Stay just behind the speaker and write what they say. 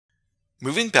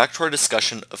Moving back to our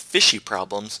discussion of fishy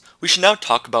problems, we should now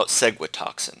talk about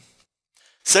Ciguatoxin.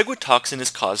 Ciguatoxin is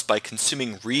caused by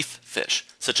consuming reef fish,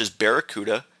 such as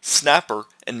barracuda, snapper,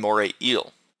 and moray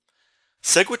eel.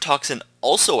 Ciguatoxin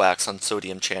also acts on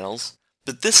sodium channels,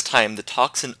 but this time the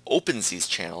toxin opens these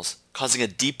channels, causing a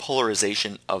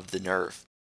depolarization of the nerve.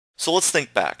 So let's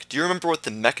think back. Do you remember what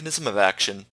the mechanism of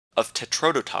action of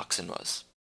tetrodotoxin was?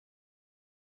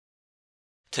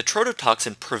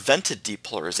 Tetrodotoxin prevented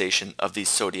depolarization of these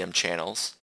sodium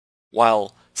channels,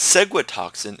 while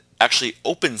Ciguatoxin actually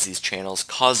opens these channels,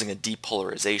 causing a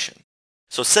depolarization.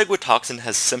 So Ciguatoxin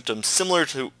has symptoms similar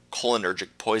to cholinergic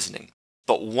poisoning,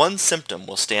 but one symptom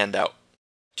will stand out.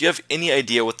 Do you have any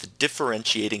idea what the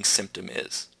differentiating symptom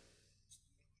is?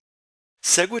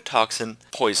 Ciguatoxin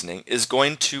poisoning is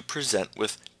going to present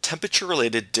with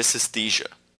temperature-related dysesthesia.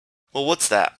 Well, what's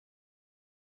that?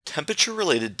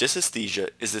 Temperature-related dysesthesia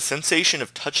is the sensation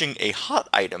of touching a hot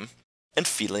item and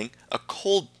feeling a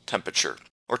cold temperature,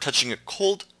 or touching a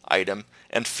cold item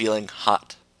and feeling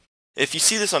hot. If you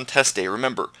see this on test day,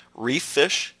 remember reef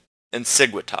fish and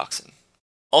Ciguatoxin.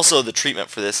 Also, the treatment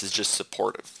for this is just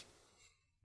supportive.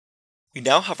 We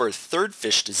now have our third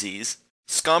fish disease,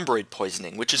 Scombroid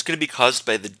poisoning, which is going to be caused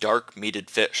by the dark-meated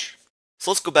fish.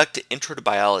 So let's go back to Intro to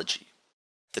Biology.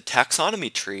 The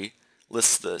taxonomy tree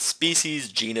lists the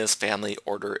species, genus, family,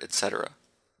 order, etc.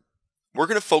 We're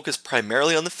going to focus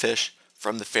primarily on the fish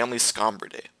from the family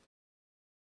Scombroidae.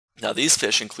 Now these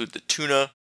fish include the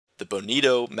tuna, the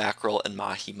bonito, mackerel, and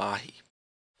mahi-mahi.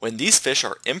 When these fish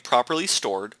are improperly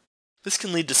stored, this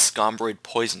can lead to Scombroid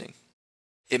poisoning.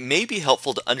 It may be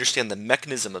helpful to understand the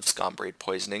mechanism of Scombroid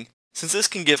poisoning, since this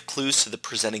can give clues to the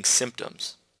presenting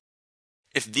symptoms.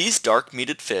 If these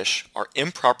dark-meated fish are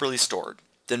improperly stored,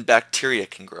 then bacteria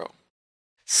can grow.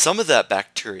 Some of that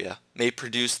bacteria may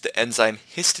produce the enzyme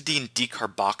histidine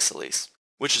decarboxylase,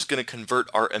 which is going to convert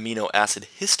our amino acid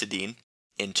histidine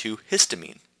into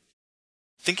histamine.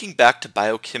 Thinking back to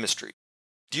biochemistry,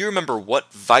 do you remember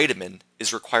what vitamin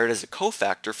is required as a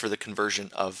cofactor for the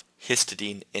conversion of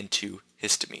histidine into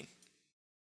histamine?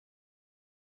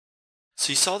 So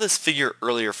you saw this figure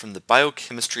earlier from the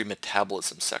biochemistry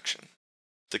metabolism section.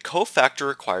 The cofactor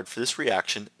required for this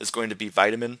reaction is going to be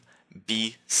vitamin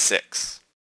B6.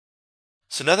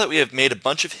 So now that we have made a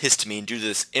bunch of histamine due to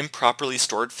this improperly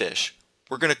stored fish,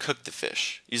 we're going to cook the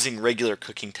fish using regular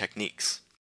cooking techniques.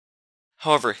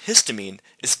 However, histamine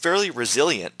is fairly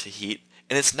resilient to heat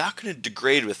and it's not going to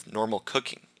degrade with normal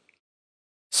cooking.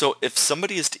 So if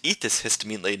somebody is to eat this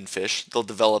histamine-laden fish, they'll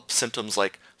develop symptoms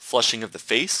like flushing of the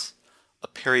face, a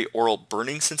perioral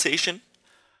burning sensation,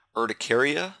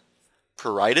 urticaria,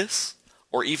 pruritus,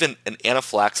 or even an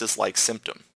anaphylaxis-like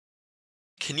symptom.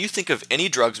 Can you think of any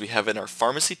drugs we have in our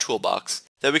pharmacy toolbox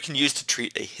that we can use to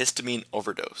treat a histamine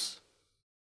overdose?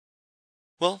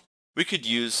 Well, we could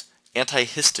use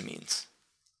antihistamines.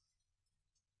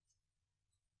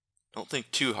 Don't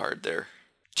think too hard there.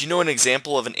 Do you know an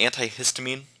example of an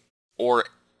antihistamine? Or,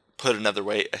 put another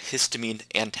way, a histamine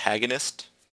antagonist?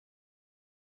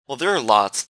 Well, there are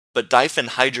lots, but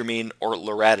diphenhydramine or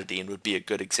loratadine would be a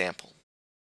good example.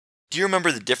 Do you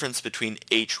remember the difference between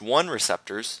H1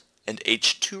 receptors and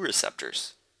H2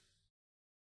 receptors?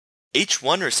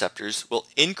 H1 receptors will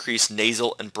increase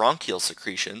nasal and bronchial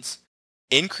secretions,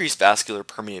 increase vascular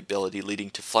permeability leading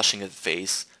to flushing of the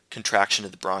face, contraction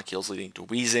of the bronchioles leading to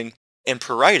wheezing, and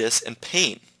pruritus and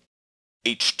pain.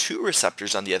 H2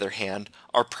 receptors, on the other hand,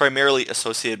 are primarily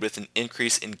associated with an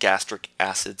increase in gastric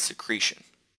acid secretion.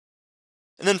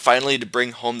 And then finally, to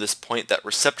bring home this point that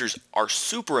receptors are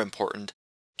super important,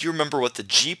 do you remember what the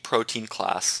G protein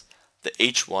class, the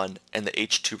H1 and the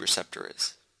H2 receptor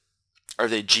is? Are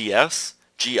they GS,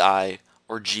 GI,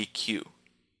 or GQ?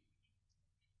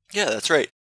 Yeah, that's right.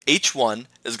 H1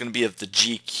 is going to be of the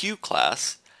GQ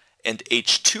class, and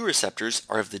H2 receptors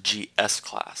are of the GS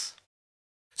class.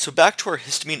 So back to our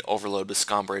histamine overload with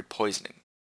Scombroid poisoning.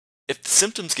 If the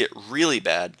symptoms get really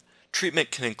bad,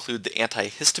 treatment can include the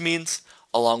antihistamines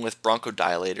along with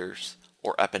bronchodilators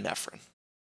or epinephrine.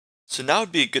 So now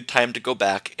would be a good time to go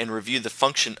back and review the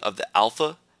function of the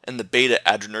alpha and the beta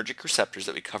adrenergic receptors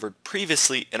that we covered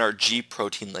previously in our G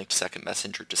protein linked second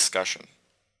messenger discussion.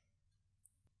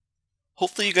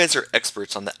 Hopefully you guys are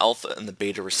experts on the alpha and the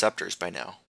beta receptors by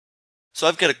now. So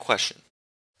I've got a question.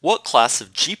 What class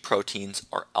of G proteins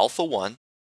are alpha 1,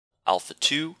 alpha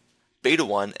 2, beta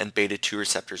 1, and beta 2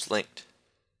 receptors linked?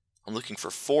 I'm looking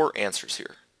for 4 answers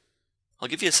here. I'll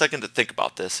give you a second to think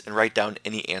about this and write down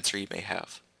any answer you may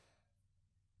have.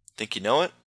 Think you know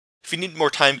it? If you need more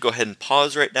time, go ahead and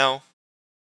pause right now.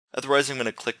 Otherwise, I'm going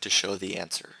to click to show the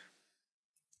answer.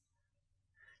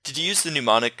 Did you use the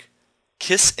mnemonic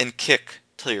kiss and kick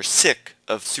till you're sick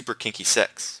of super kinky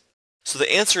sex. So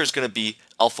the answer is going to be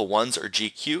alpha 1s are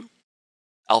GQ,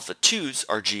 alpha 2s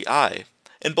are GI,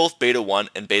 and both beta 1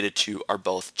 and beta 2 are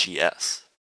both GS.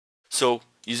 So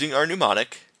using our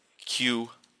mnemonic, QISS,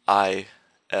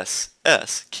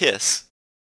 kiss,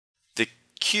 the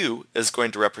Q is going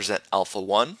to represent alpha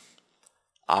 1,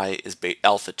 I is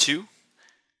alpha 2,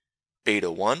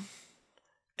 beta 1,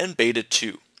 and beta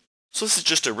 2. So this is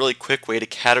just a really quick way to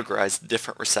categorize the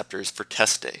different receptors for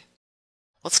test day.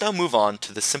 Let's now move on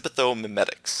to the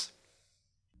sympathomimetics.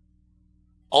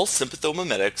 All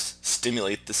sympathomimetics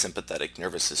stimulate the sympathetic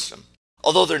nervous system,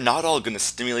 although they're not all going to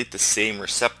stimulate the same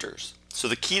receptors. So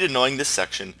the key to knowing this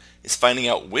section is finding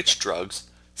out which drugs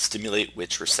stimulate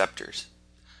which receptors.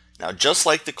 Now, just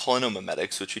like the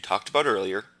cholinomimetics, which we talked about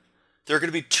earlier, there are going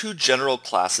to be two general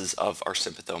classes of our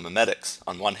sympathomimetics.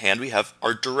 On one hand, we have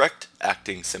our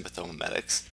direct-acting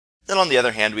sympathomimetics. Then on the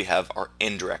other hand, we have our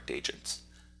indirect agents.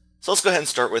 So let's go ahead and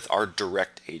start with our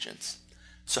direct agents.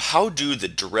 So how do the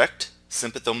direct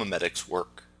sympathomimetics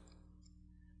work?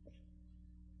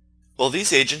 Well,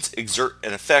 these agents exert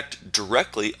an effect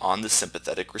directly on the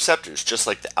sympathetic receptors, just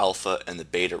like the alpha and the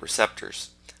beta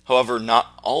receptors. However,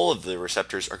 not all of the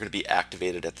receptors are going to be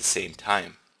activated at the same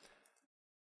time.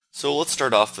 So let's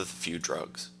start off with a few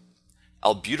drugs.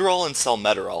 Albuterol and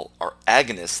salmeterol are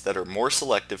agonists that are more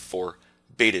selective for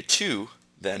beta 2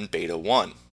 than beta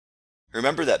 1.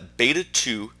 Remember that beta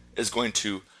 2 is going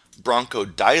to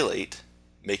bronchodilate,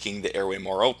 making the airway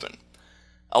more open.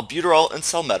 Albuterol and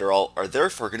salmeterol are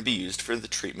therefore going to be used for the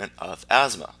treatment of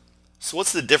asthma. So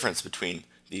what's the difference between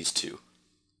these two?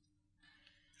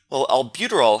 Well,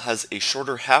 albuterol has a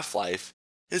shorter half-life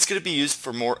and it's going to be used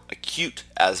for more acute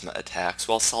asthma attacks,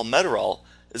 while salmeterol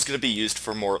is going to be used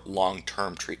for more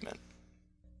long-term treatment.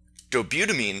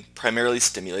 Dobutamine primarily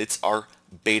stimulates our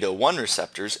beta 1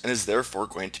 receptors and is therefore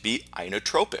going to be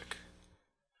inotropic.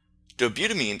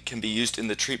 Dobutamine can be used in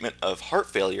the treatment of heart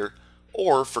failure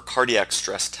or for cardiac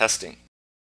stress testing.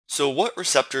 So what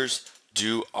receptors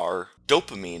do our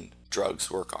dopamine drugs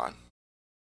work on?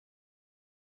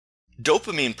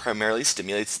 Dopamine primarily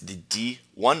stimulates the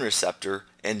D1 receptor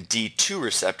and D2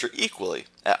 receptor equally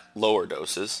at lower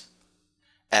doses.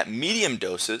 At medium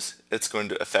doses, it's going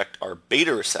to affect our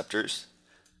beta receptors.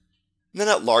 And then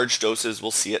at large doses,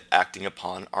 we'll see it acting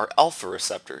upon our alpha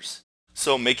receptors,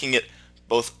 so making it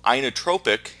both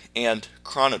inotropic and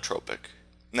chronotropic.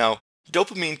 Now,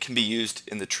 dopamine can be used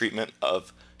in the treatment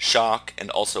of shock and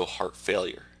also heart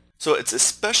failure. So it's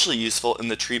especially useful in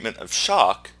the treatment of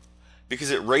shock because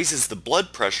it raises the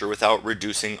blood pressure without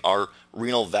reducing our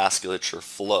renal vasculature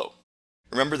flow.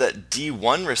 Remember that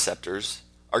D1 receptors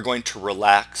are going to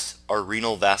relax our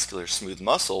renal vascular smooth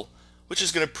muscle, which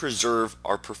is going to preserve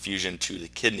our perfusion to the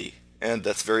kidney, and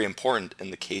that's very important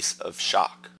in the case of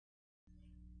shock.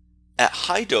 At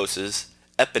high doses,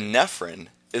 epinephrine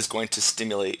is going to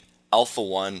stimulate alpha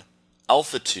 1,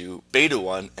 alpha 2, beta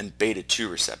 1, and beta 2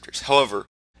 receptors. However,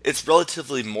 it's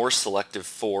relatively more selective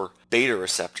for beta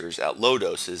receptors at low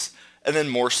doses, and then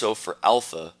more so for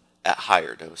alpha at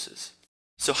higher doses.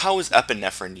 So how is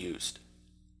epinephrine used?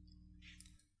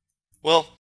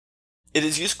 Well, it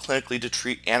is used clinically to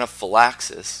treat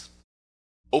anaphylaxis,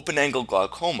 open-angle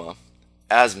glaucoma,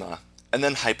 asthma, and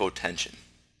then hypotension.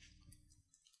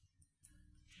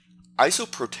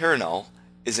 Isoproterenol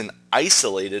is an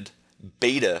isolated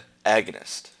beta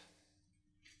agonist.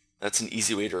 That's an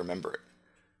easy way to remember it.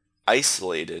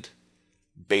 Isolated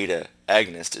beta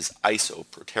agonist is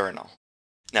isoproterenol.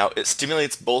 Now, it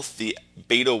stimulates both the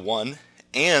beta 1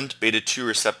 and beta 2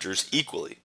 receptors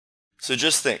equally. So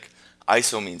just think,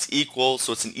 iso means equal,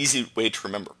 so it's an easy way to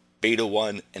remember beta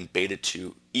 1 and beta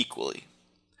 2 equally.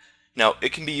 Now,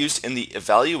 it can be used in the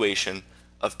evaluation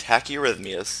of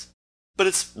tachyarrhythmias, but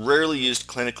it's rarely used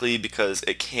clinically because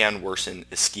it can worsen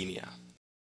ischemia.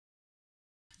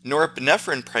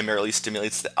 Norepinephrine primarily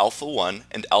stimulates the alpha 1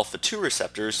 and alpha 2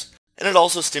 receptors, and it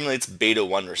also stimulates beta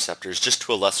 1 receptors just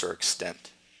to a lesser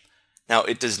extent. Now,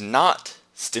 it does not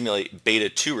stimulate beta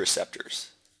 2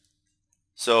 receptors.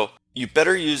 So you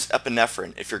better use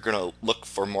epinephrine if you're going to look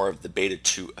for more of the beta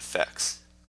 2 effects.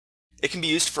 It can be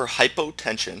used for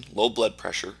hypotension, low blood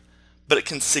pressure, but it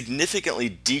can significantly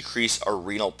decrease our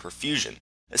renal perfusion,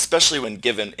 especially when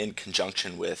given in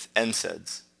conjunction with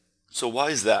NSAIDs. So why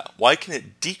is that? Why can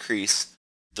it decrease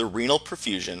the renal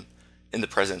perfusion in the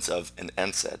presence of an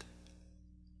NSAID?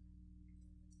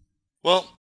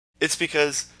 Well, it's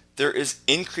because there is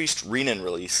increased renin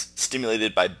release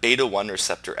stimulated by beta 1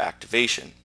 receptor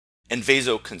activation and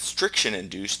vasoconstriction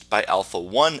induced by alpha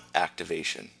 1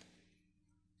 activation.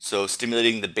 So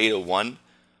stimulating the beta 1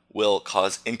 will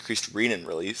cause increased renin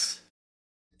release,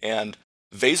 and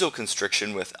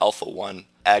vasoconstriction with alpha-1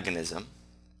 agonism.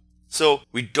 So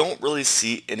we don't really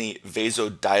see any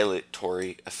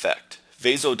vasodilatory effect.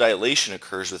 Vasodilation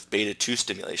occurs with beta-2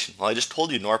 stimulation. Well, I just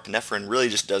told you norepinephrine really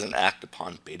just doesn't act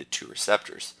upon beta-2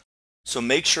 receptors. So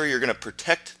make sure you're going to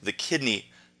protect the kidney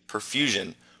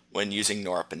perfusion when using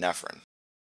norepinephrine.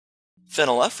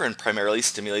 Phenylephrine primarily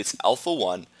stimulates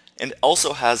alpha-1 and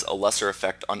also has a lesser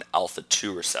effect on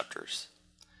alpha-2 receptors.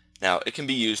 Now, it can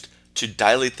be used to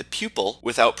dilate the pupil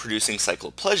without producing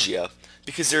cycloplegia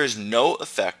because there is no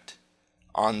effect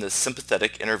on the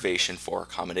sympathetic innervation for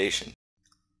accommodation.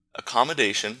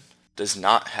 Accommodation does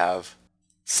not have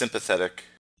sympathetic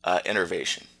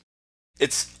innervation.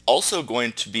 It's also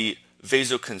going to be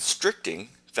vasoconstricting.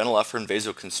 Phenylephrine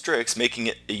vasoconstricts, making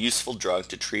it a useful drug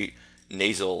to treat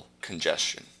nasal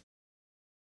congestion.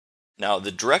 Now,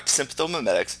 the direct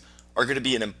sympathomimetics are going to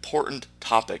be an important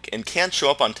topic and can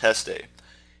show up on test day.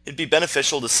 It'd be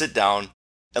beneficial to sit down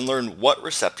and learn what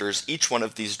receptors each one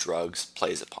of these drugs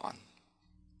plays upon.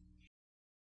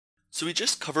 So we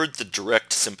just covered the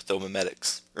direct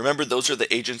sympathomimetics. Remember, those are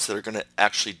the agents that are going to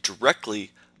actually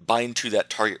directly bind to that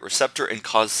target receptor and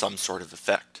cause some sort of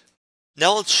effect.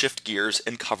 Now let's shift gears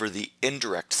and cover the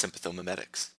indirect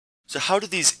sympathomimetics. So how do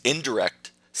these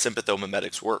indirect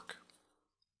sympathomimetics work?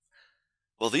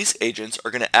 Well, these agents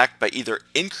are going to act by either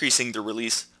increasing the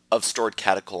release of stored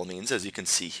catecholamines, as you can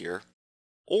see here,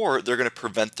 or they're going to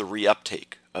prevent the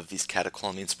reuptake of these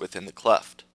catecholamines within the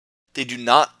cleft. They do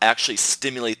not actually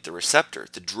stimulate the receptor.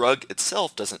 The drug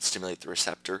itself doesn't stimulate the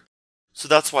receptor, so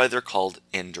that's why they're called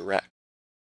indirect.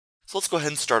 So let's go ahead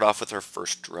and start off with our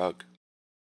first drug.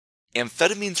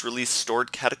 Amphetamines release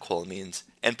stored catecholamines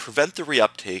and prevent the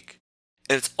reuptake,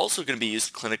 and it's also going to be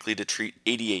used clinically to treat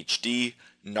ADHD,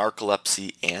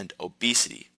 narcolepsy, and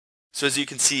obesity. So as you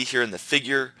can see here in the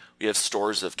figure, we have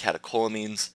stores of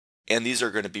catecholamines, and these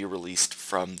are going to be released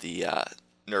from the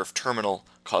nerve terminal,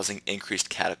 causing increased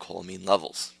catecholamine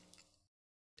levels.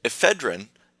 Ephedrine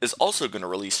is also going to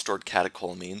release stored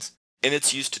catecholamines, and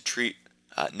it's used to treat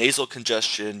nasal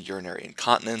congestion, urinary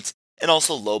incontinence, and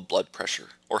also low blood pressure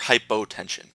or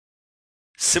hypotension.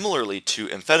 Similarly to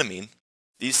amphetamine,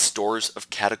 these stores of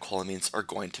catecholamines are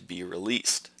going to be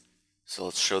released. So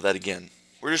let's show that again.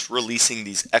 We're just releasing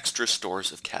these extra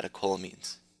stores of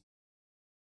catecholamines.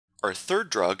 Our third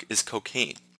drug is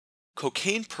cocaine.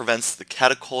 Cocaine prevents the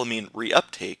catecholamine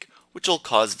reuptake, which will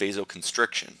cause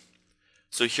vasoconstriction.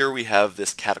 So here we have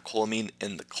this catecholamine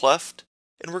in the cleft,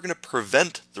 and we're going to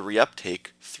prevent the reuptake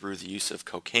through the use of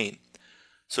cocaine.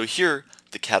 So here,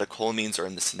 the catecholamines are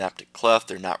in the synaptic cleft,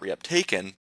 they're not reuptaken,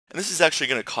 and this is actually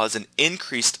going to cause an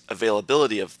increased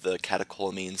availability of the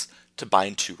catecholamines to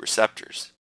bind to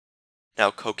receptors.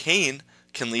 Now, cocaine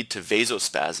can lead to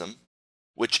vasospasm,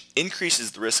 which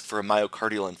increases the risk for a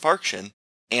myocardial infarction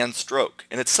and stroke,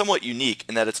 and it's somewhat unique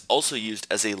in that it's also used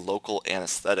as a local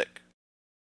anesthetic.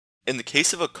 In the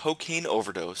case of a cocaine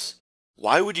overdose,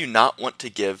 why would you not want to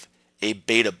give a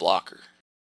beta blocker?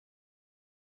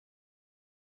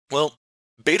 Well,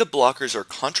 beta blockers are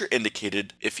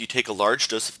contraindicated if you take a large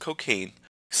dose of cocaine,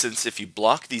 since if you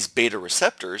block these beta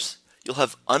receptors, you'll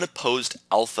have unopposed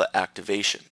alpha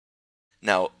activation.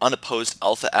 Now, unopposed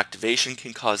alpha activation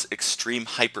can cause extreme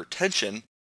hypertension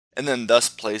and then thus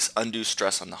place undue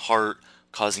stress on the heart,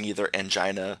 causing either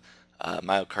angina,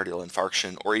 myocardial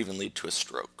infarction, or even lead to a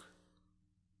stroke.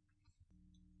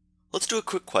 Let's do a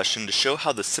quick question to show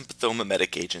how the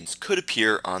sympathomimetic agents could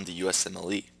appear on the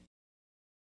USMLE.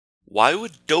 Why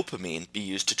would dopamine be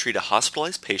used to treat a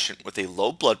hospitalized patient with a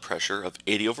low blood pressure of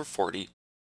 80/40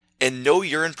 and no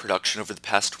urine production over the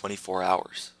past 24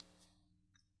 hours?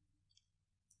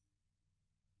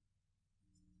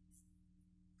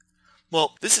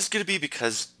 Well, this is going to be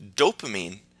because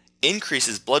dopamine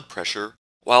increases blood pressure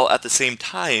while at the same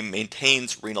time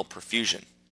maintains renal perfusion.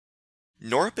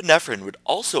 Norepinephrine would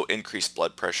also increase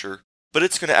blood pressure, but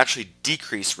it's going to actually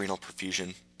decrease renal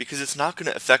perfusion because it's not going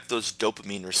to affect those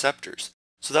dopamine receptors.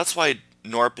 So that's why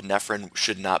norepinephrine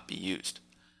should not be used.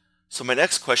 So my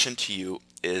next question to you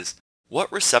is,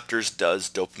 what receptors does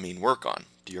dopamine work on?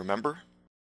 Do you remember?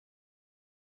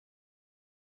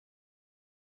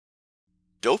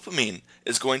 Dopamine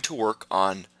is going to work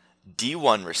on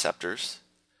D1 receptors,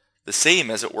 the same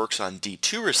as it works on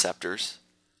D2 receptors.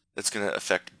 That's going to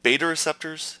affect beta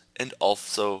receptors and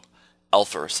also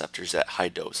alpha receptors at high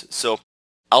doses. So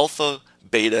alpha,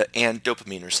 beta, and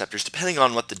dopamine receptors, depending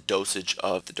on what the dosage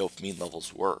of the dopamine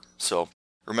levels were. So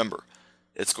remember,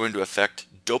 it's going to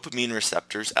affect dopamine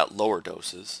receptors at lower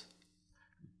doses,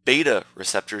 beta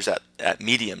receptors at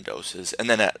medium doses, and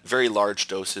then at very large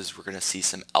doses, we're going to see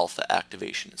some alpha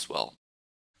activation as well.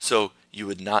 So you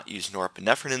would not use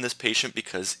norepinephrine in this patient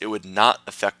because it would not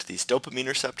affect these dopamine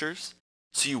receptors,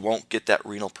 so you won't get that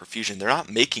renal perfusion. They're not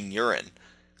making urine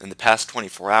in the past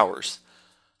 24 hours.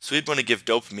 So we'd want to give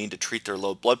dopamine to treat their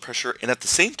low blood pressure and at the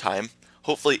same time,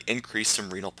 hopefully increase some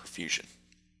renal perfusion.